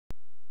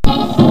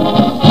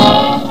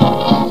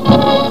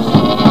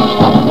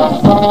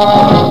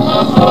Well,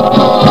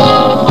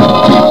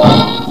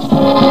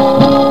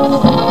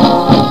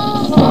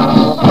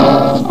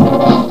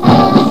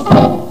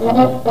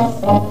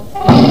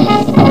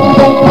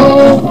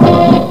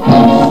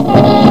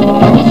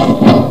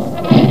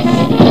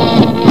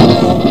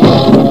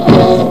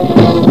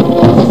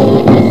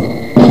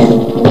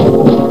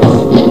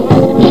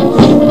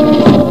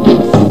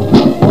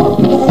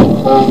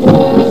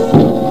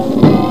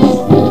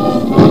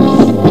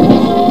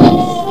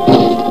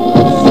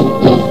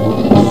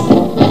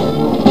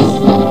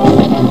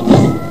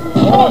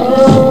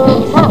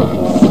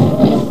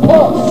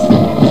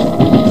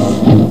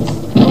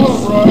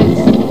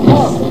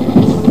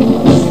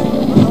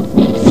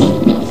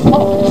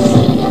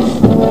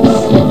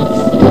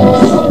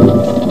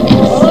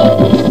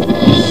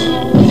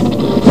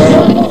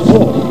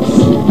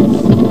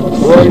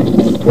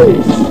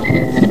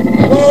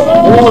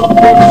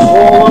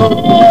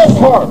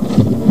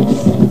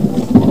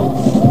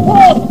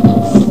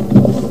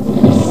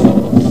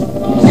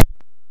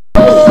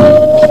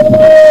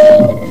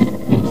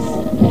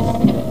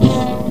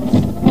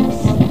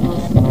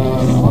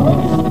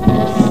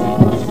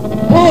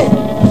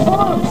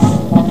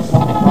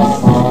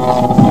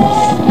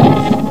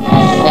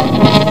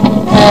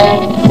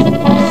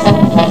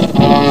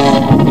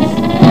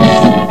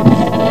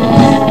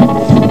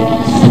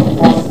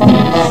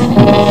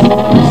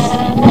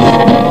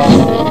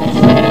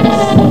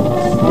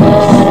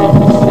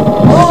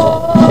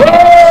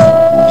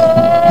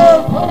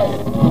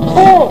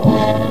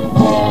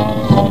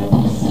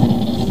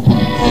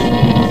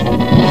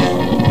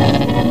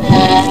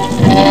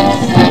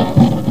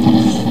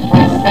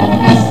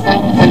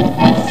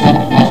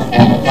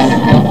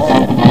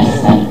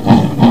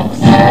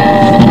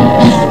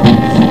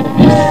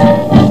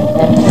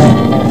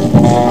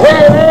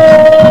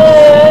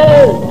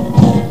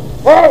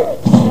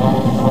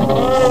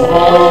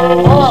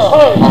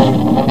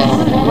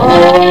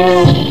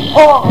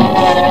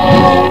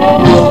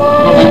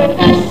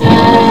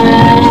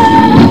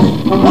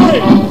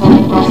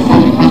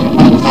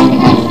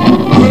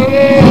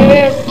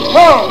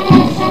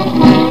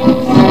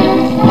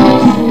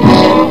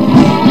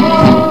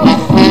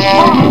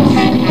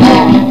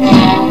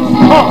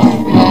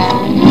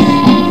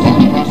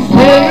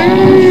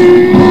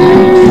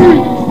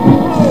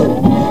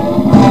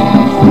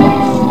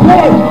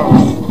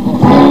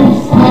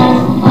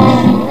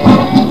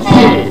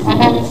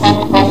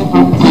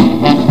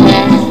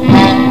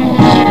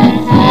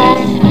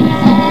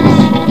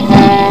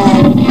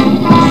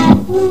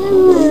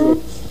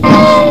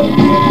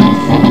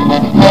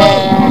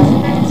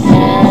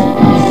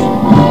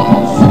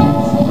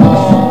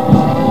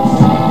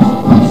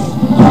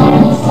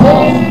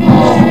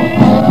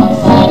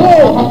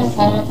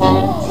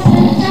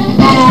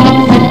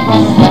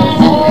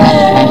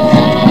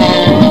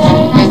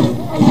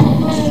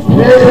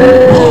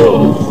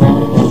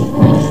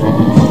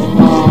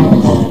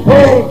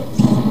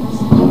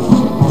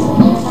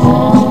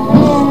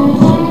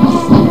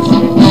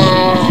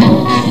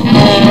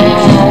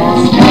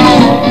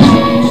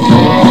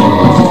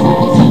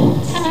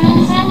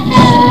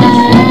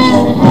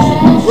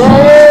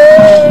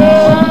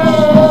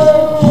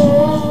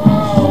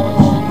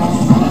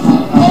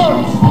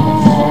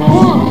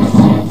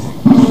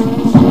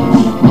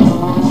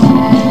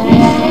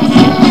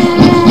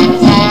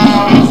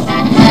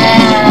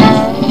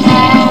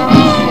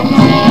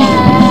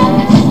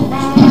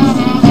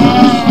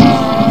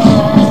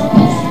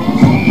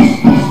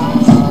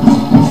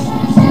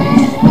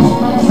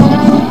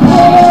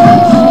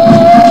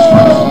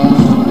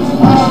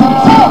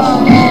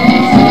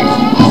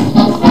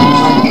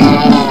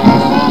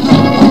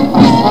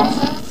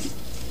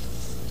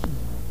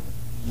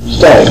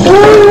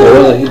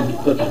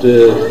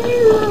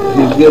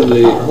 he'd give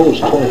the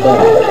host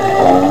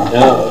 25.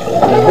 Now,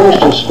 the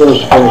host is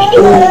supposed to finish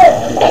 2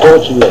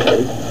 quarts of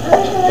liquor, a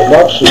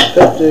box of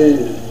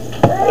 50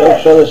 El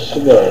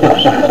cigars,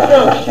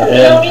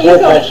 and 4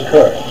 packs of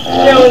cards.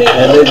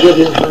 And they give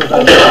him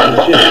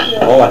 25 chips.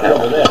 Oh, I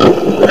have that.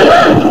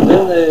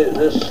 Then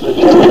the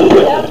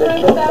check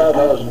take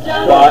 $25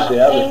 and out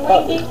of his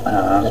pocket.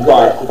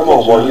 Come on,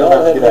 boy, you all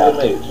have nigger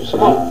maids, you see.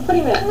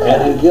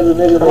 And he'd give the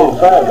nigger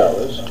maid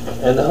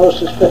 $5, and the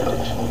host is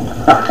 50.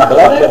 But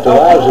I kept the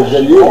lives of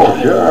the year.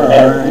 Sure.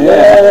 And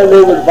yeah,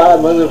 they would buy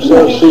among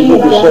themselves, see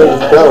what you say.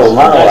 Tell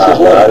my wife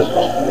was,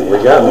 we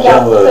got in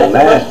some of those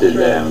nasty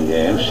damn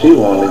games. She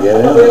wanted to get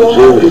in.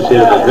 She was a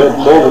good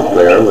poker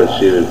player, but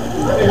she was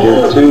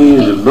too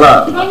easy to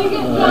bluff.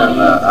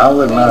 And I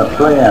wouldn't mind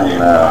playing in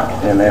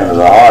the end of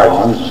the hard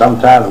ones.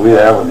 Sometimes we'd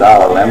have a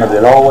 $1 limit.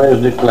 They'd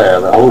always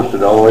declare, the host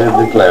would always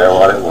declare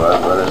what it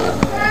was. But it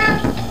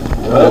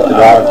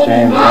 $50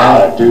 change in,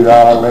 a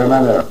 $2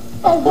 limit, or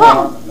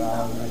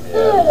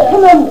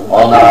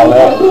on our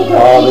left was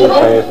Harvey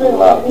Faith.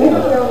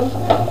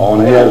 On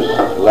his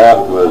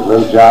left was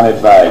little Johnny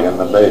Baggin,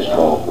 the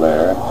baseball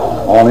player.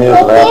 On his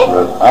left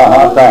was,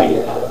 thank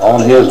you.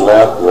 On his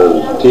left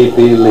was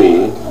T.P.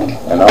 Lee,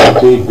 and on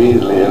T.P.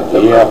 Lee,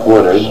 E.F.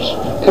 Woodard,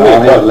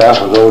 All he had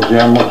left was old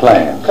Jim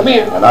McLean. Come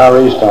here. And I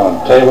reached on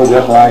a table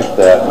just like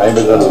that,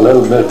 maybe just a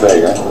little bit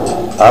bigger.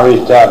 I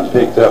reached out and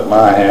picked up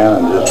my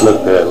hand and just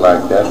looked at it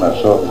like that, and I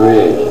saw 3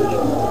 aces.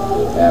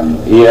 And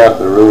EF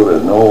the rule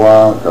is no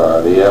wild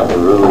card. EF the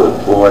rule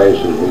is 4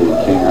 aces be the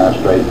king high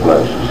straight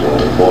flush.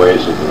 So 4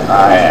 aces is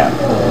high hand.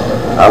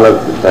 I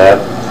looked at that,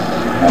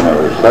 and it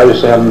was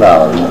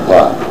 $37 in the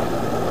pot.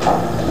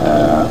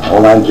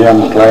 Old man Jim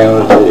McLean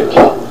was deal.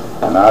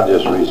 And I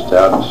just reached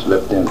out and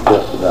slipped in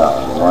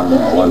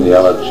 $50. One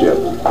yellow chip,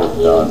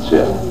 $50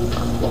 chip.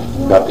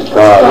 Got the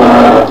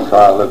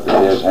card looked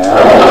at his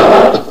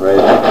hand,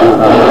 raised it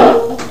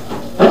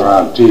 200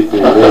 around T.P.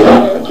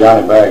 Lee.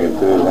 Johnny Baggett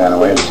threw his hand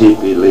away, and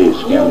T.P. Lee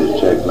skimmed his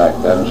check like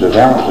that and said,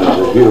 Hamilton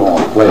says, you don't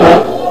want to play it.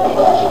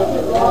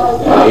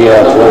 And he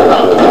asked Willie,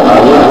 said, I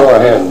will go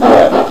ahead and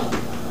bet.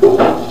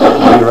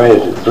 He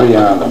raised it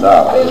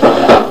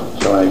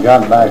 $300. So when he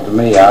got back to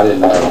me, I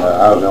didn't have,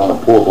 I was the only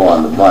poor boy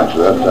in the bunch,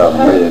 the rest of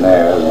them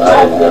millionaires, and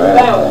I didn't have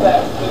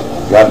anything.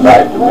 Got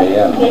back to me,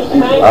 and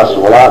I said,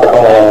 well, I'll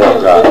call all the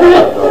guys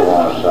over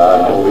on the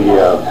side. And we,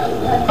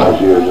 as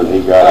usual,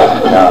 he got up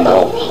and counted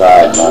off the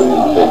side money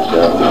and fixed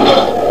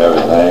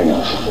everything.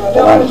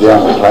 And when Jim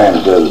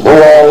McLean says, go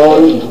all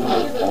loaded,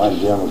 when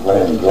Jim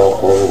McLean go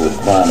forward was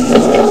trying to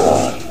get that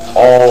hard.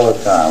 All the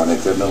time, and they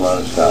couldn't have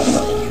understand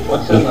it.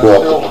 He threw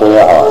up the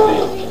prayer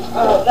hard.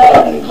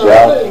 And he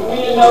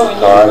jumped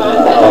cards, and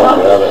I caught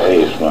the other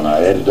ace when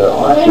I ended up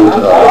my 2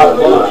 cards.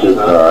 I drew 2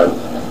 cards.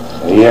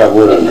 And he had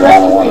with us the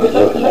only one that's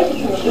looking at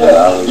me. So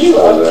I reached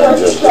over there and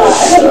just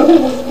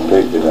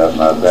picked it up,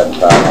 and I bet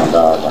 $500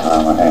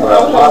 behind my hand. I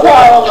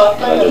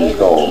didn't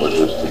call, but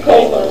just the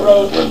call. I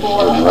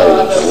wouldn't raise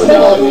it. I wouldn't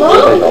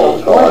take all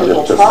the call. I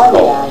just took the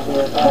call.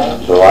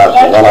 So I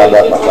said, well, I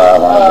got my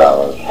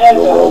 $500.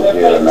 Go broke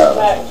here and that.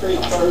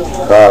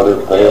 Carl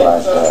didn't pay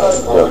like that.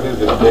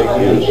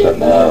 He was sitting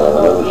there a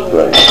little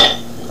straight.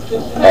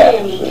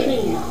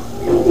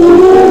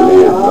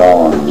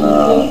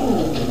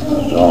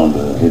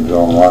 He'd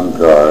drawn 1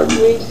 card,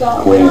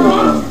 queens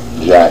and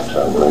jacks, I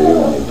believe,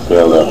 and he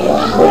filled up on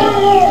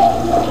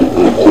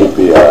queens.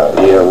 He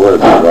would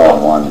have drawn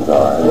 1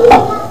 card,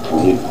 and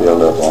he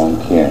filled up on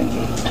king.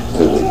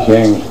 There's a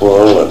king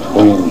full, a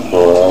queen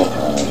full,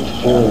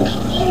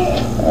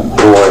 and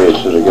 4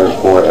 aces against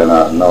 4, and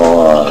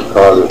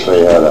Carter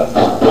Fay had a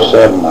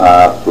 7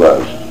 high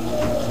flush.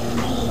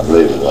 I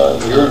believe it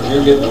was.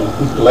 You're getting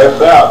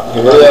left out.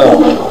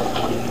 Yeah.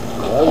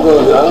 I'm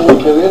going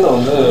to get in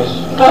on this.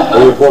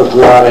 We're supposed to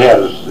go right ahead.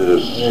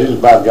 She's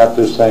about got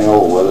this thing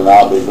over with, and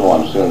I'll be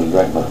going as soon as I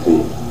drink my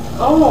tea.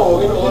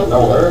 Oh, you don't want to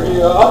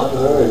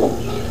hurry.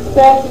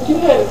 Dad, did you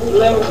have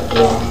 11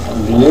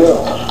 Yeah.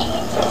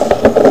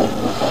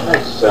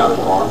 That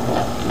sounded warm.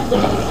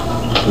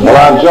 Well, I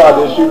enjoyed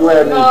this. You go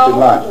ahead and eat your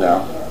lunch now.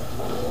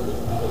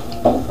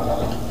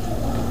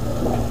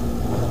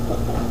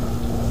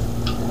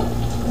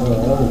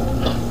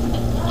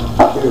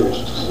 I'm curious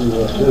to see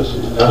what this is.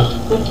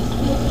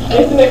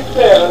 It's an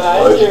experiment.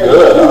 Well, it's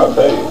good, I'll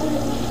tell you.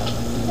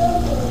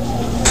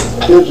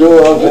 Here's your,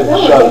 I'll take a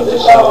shot at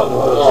this one.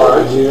 All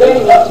right. They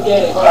need to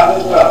get it.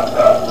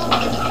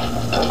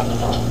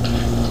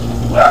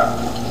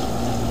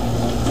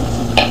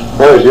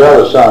 Where's your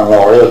other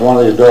son-in-law? Is one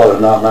of your daughters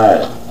not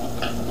married?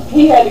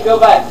 He had to go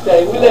back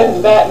today. We live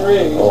in Baton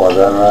Rouge. Oh, is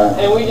that right?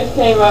 And we just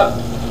came up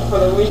for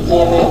the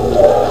weekend. And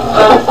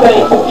I'm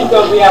saying, since he's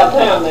going to be out of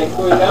town next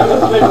week, I'm going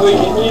to spend the week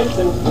in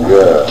Houston.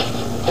 Good.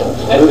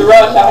 That's the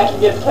rush. I have to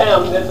get to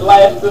town at the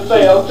last of the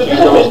sale. She's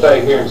going to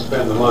stay here and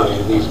spend the money,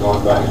 and he's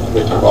going back and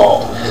hit the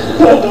ball.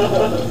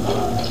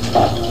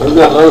 We've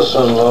got another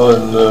son-in-law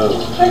in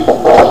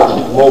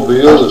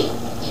Mobile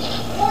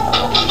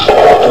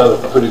that got a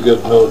pretty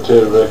good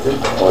military record.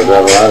 Oh, is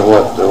that right?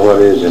 What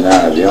is he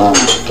now? Is he on?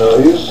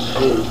 No, he's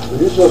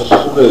just a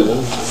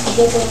civilian. I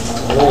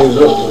think he's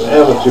just an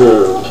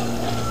amateur.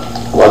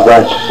 What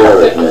branch of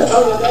service now?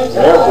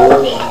 Air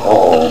Force.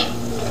 Uh-oh.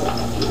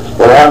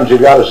 Well, haven't you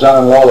got a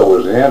son-in-law that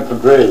was in the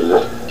infantry? Is a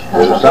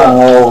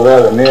son-in-law over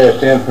there the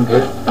nearest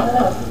infantry?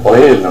 Well,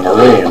 he is in the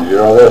Marines. You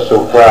know, they're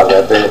so proud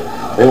that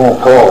they won't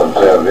call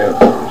themselves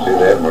infantry. See,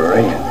 they're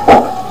Marines.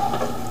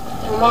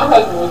 Well, my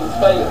husband was a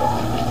sailor.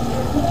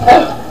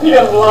 He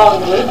doesn't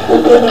belong to it.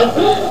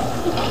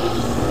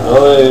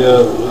 Well,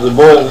 the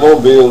boy in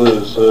Mobile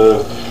is,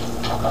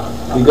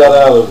 he got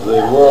out of the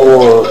World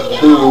War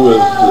II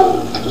with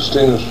the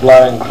Distinguished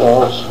Flying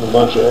Cross and a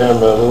bunch of air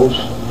medals.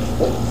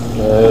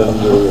 And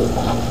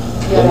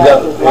then got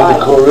into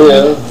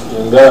Korea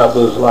and got out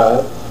of his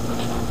life.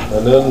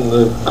 And then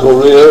the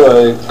Korea,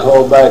 I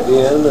called back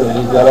in, and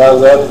he got out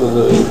of that with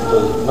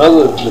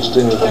another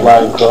Distinguished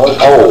Flying Cross,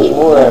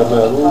 more air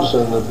medals,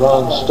 and the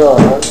Bronze Star.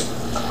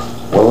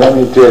 Well, let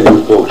me tell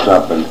you folks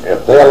something.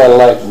 If they'll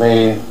elect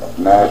me,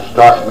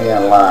 start me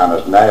in line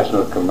as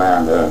National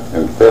Commander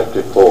in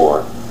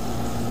 54,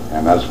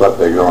 and that's what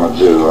they're going to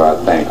do, I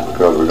think,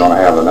 because we're going to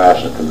have the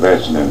National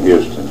Convention in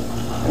Houston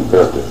in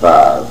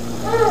 55.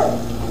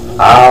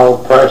 I'll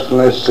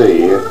personally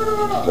see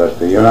that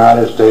the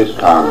United States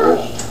Congress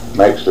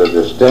makes the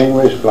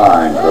Distinguished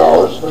Flying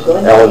Cross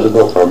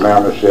eligible for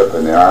membership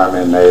in the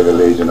Army and Navy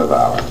Legion of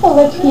Valor. Well,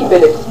 let's keep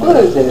it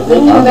exclusive. There's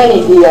too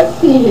many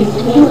DFCs.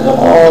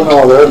 Oh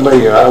no, there'll be,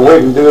 we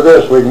can do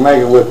this, we can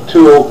make it with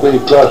 2 oak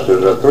leaf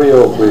clusters or 3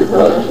 oak leaf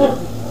clusters.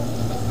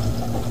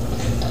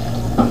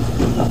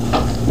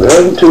 There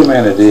isn't too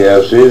many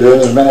DFCs, there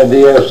isn't as many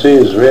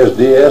DFCs as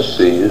there is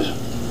DSCs.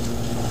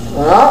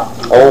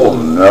 Oh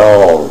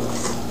no,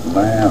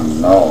 man,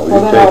 no.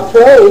 Well, then I'll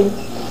trade.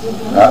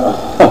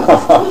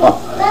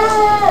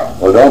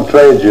 Well, don't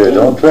trade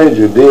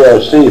your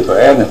DSC for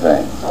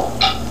anything.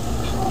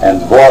 And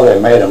boy, they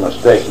made a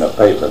mistake in the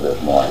paper this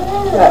morning.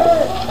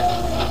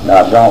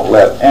 Now, don't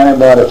let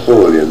anybody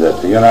fool you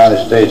that the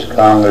United States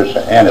Congress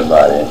or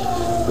anybody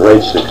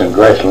rates the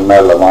Congressional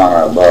Medal of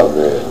Honor above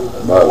the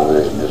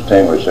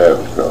Distinguished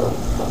Service Cross.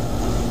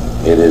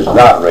 It is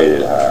not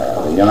rated higher.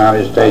 The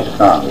United States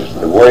Congress,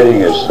 the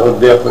wording is so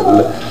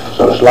different,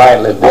 so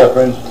slightly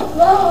different.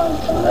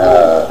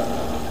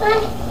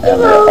 And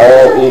they're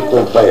all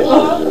equal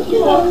bases. The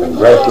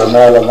Congressional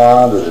Medal of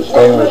Honor, the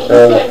Distinguished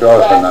Service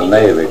Cross, and the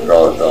Navy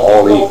Cross are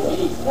all equal.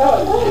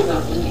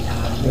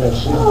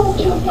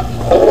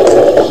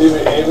 See me,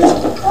 Amy?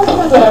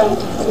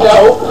 No.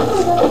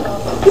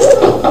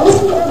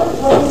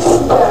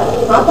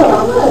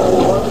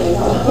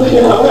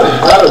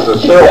 How does the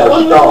Silver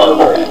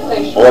Star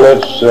rate? Well,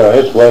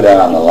 it's way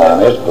down the line.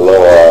 It's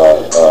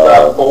below,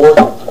 About 4?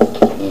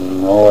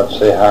 no, let's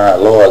say higher,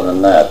 lower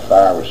than that,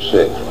 5 or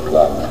 6,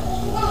 probably.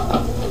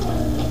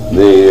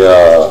 The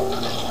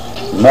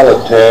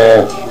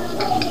military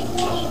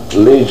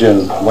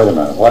Legion, wait a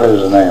minute, what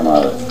is the name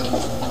of it?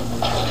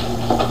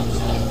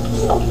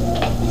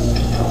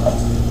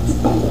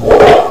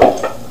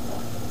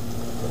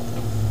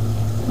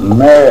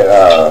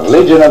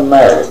 Legion of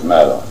Merit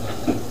Medal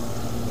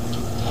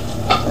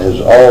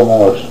is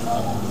almost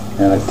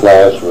in a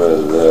class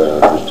with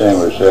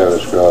Distinguished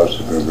Service Cross,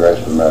 the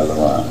Congressional Medal of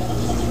Honor.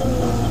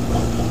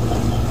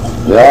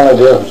 The only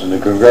difference in the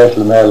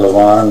Congressional Medal of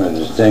Honor and the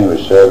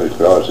Distinguished Service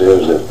Cross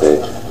is that they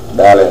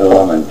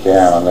ballyhoo and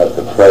carry and let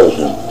the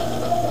President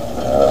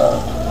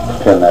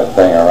pin that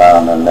thing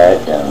around their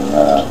neck, and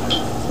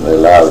they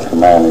allow the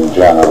Commanding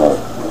General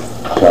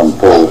some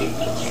post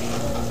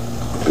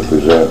to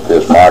present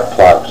this. Mark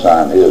Clark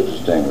signed his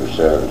Distinguished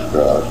Service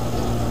Cross.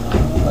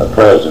 The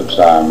President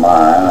signed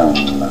mine,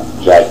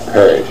 and Jack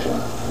Parrish.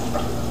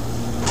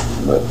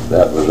 But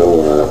that was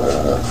over.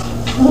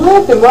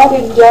 Listen, why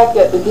didn't Jack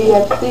get the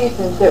DFC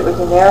since it was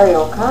an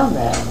aerial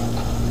combat?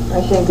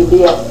 I think the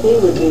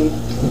DFC would be...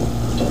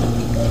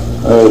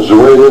 That's the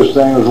way this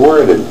thing is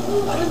worded.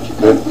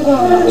 I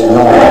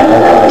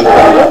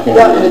looked it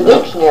up in the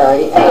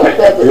dictionary, and it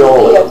said that the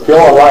DFC... If you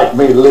all like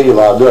me to leave,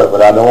 I'll do it,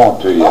 but I don't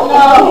want to yet.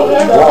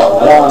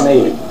 Go on,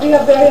 Edie.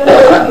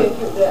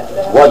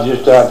 What did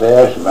you start to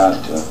ask about?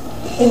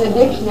 In the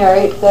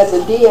dictionary, it said the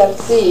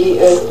DFC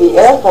is the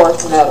Air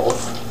Force Medal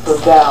for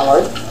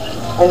Valor,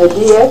 and the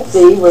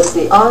DSC was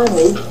the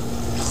Army,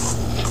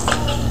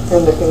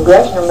 and the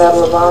Congressional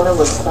Medal of Honor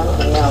was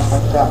something else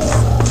like that.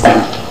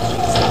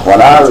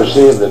 When I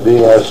received the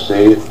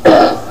DSC,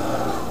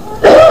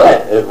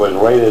 it was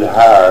rated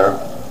higher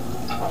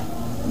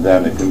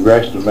than the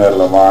Congressional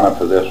Medal of Honor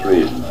for this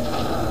reason.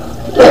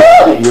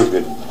 You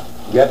could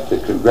get the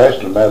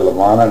Congressional Medal of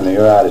Honor in the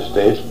United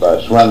States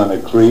by swimming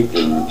a creek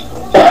and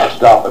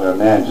stopping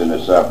an engine or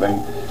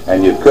something,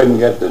 and you couldn't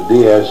get the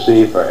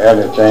DSC for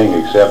anything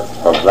except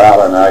for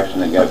valor in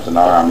action against an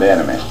armed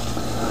enemy.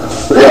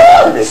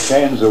 They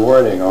changed the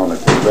wording on the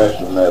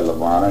Congressional Medal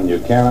of Honor, and you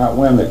cannot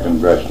win the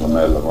Congressional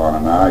Medal of Honor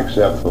now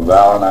except for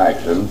valor in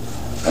action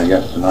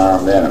against an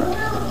armed enemy.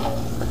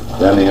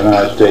 Then the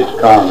United States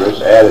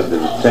Congress added the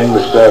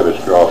Distinguished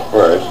Service Cross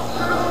first,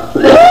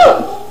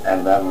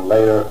 and then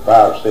later,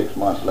 5 or 6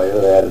 months later,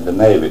 they added the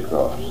Navy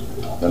Cross.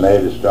 The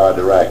Navy started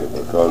the racket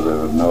because there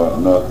was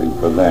nothing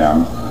for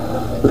them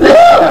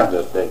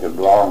that they could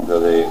belong to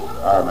the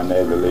Army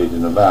Navy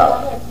Legion of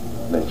Valor.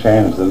 They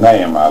changed the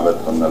name of it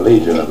from the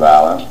Legion of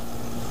Valor.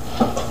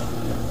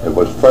 It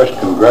was first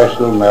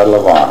Congressional Medal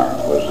of Honor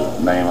was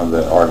the name of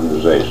the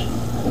organization.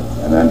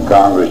 And then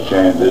Congress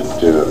changed it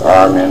to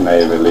Army and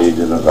Navy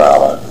Legion of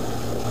Valor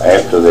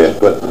after they had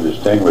put the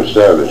Distinguished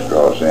Service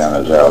Cross in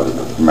as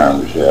eligible for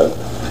membership.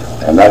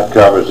 And that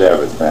covers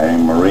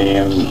everything,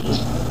 Marines,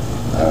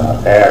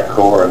 Air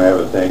Corps, and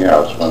everything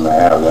else when they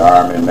have the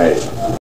Army and Navy.